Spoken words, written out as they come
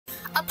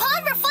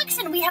Upon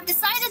reflection, we have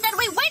decided that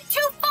we went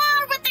too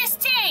far with this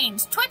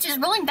change. Twitch is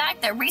rolling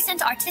back their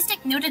recent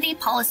artistic nudity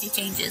policy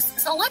changes.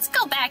 So let's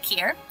go back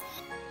here.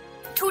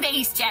 2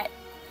 days, chat.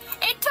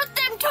 It took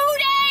them 2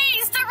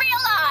 days to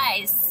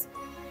realize.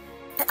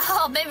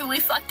 Oh, maybe we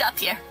fucked up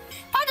here.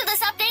 Part of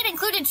this update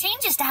included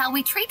changes to how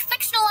we treat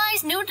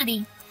fictionalized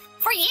nudity.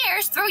 For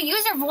years, through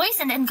user voice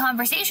and in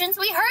conversations,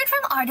 we heard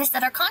from artists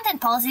that our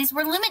content policies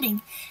were limiting.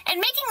 In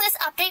making this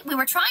update, we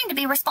were trying to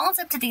be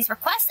responsive to these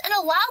requests and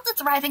allow the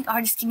thriving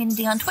artist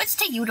community on Twitch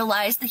to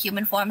utilize the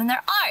human form in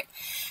their art.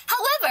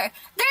 However,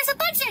 there's a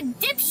bunch of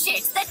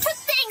dipshits that took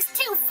things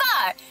too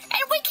far,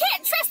 and we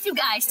can't trust you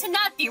guys to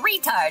not be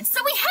retards,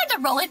 so we had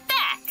to roll it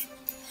back.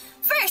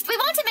 First, we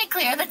want to make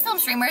clear that some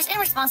streamers, in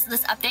response to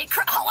this update,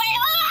 wait,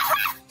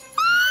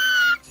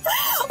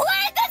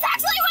 that's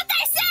actually what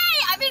they say!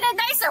 I mean, in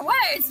nicer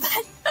words,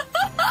 but...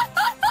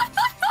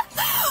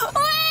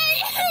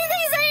 Wait,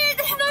 they say it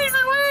in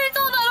nicer words.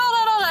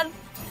 Hold on.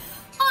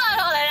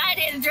 I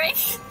need a drink.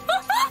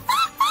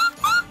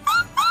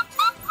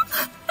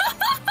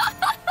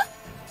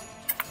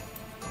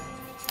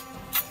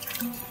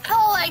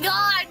 Oh my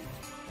god.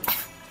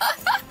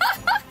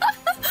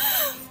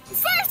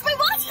 First, we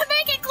want to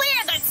make it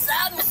clear that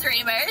some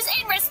streamers,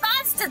 in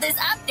response to this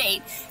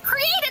update,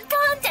 created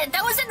content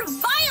that was in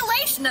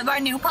violation of our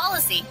new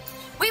policy.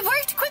 We've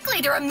worked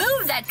quickly to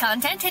remove that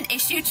content and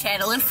issue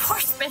channel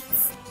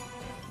enforcements.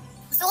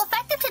 So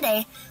effective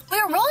today, we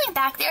are rolling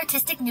back the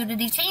artistic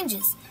nudity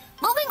changes.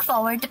 Moving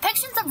forward,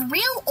 depictions of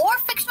real or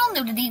fictional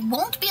nudity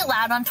won't be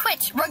allowed on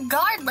Twitch,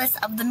 regardless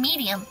of the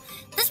medium.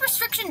 This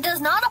restriction does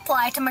not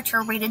apply to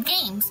mature-rated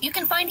games. You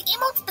can find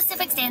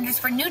emote-specific standards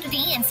for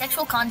nudity and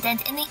sexual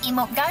content in the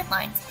emote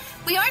guidelines.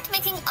 We aren't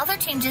making other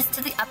changes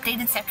to the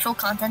updated sexual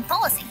content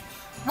policy.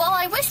 While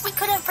I wish we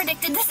could have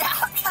predicted this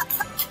out...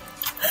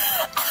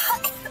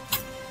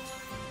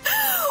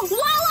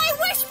 While I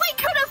wish we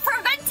could have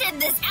prevented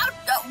this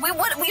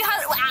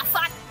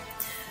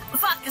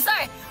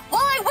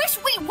While I wish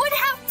we would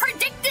have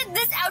predicted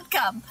this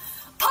outcome,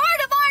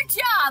 part of our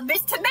job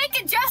is to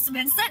make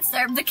adjustments that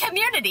serve the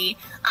community.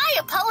 I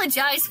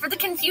apologize for the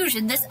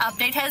confusion this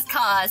update has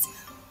caused.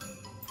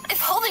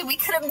 If only we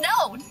could have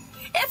known.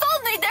 If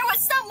only there was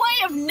some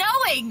way of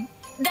knowing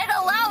that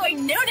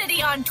allowing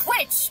nudity on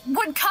Twitch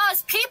would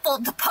cause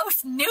people to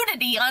post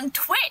nudity on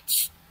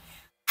Twitch.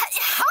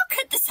 How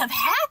could this have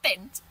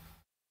happened?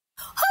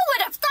 Who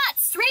would have thought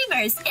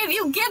streamers, if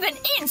you give an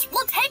inch,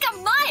 will take a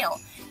mile?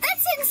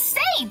 That's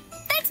insane!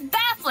 That's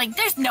baffling.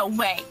 There's no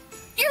way.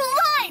 You're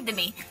lying to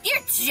me.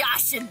 You're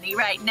joshing me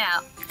right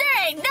now.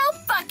 There ain't no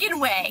fucking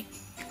way.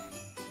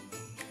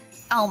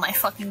 Oh my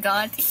fucking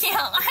god.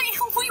 Yeah,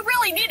 we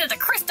really needed a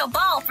crystal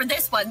ball for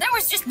this one. There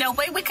was just no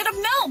way we could have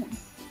known.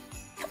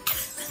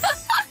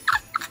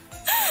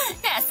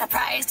 Yeah,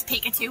 surprised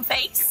Pikachu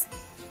face.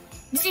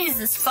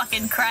 Jesus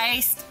fucking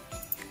Christ.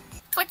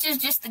 Twitch is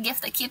just the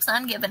gift that keeps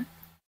on giving.